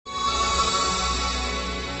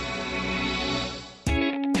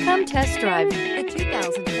on test drive the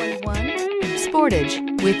 2021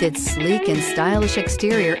 Sportage. With its sleek and stylish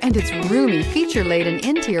exterior and its roomy feature-laden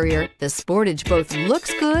interior, the Sportage both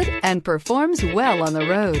looks good and performs well on the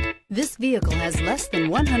road. This vehicle has less than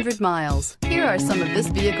 100 miles. Here are some of this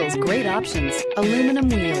vehicle's great options: aluminum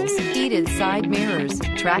wheels, heated side mirrors,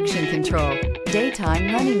 traction control,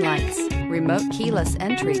 daytime running lights, remote keyless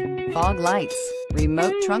entry, fog lights,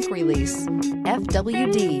 remote trunk release,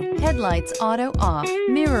 FWD, headlights auto off,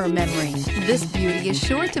 mirror memory. This beauty is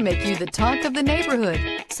sure to make you the talk of the neighborhood.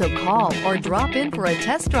 So call or drop in for a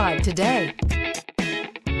test drive today.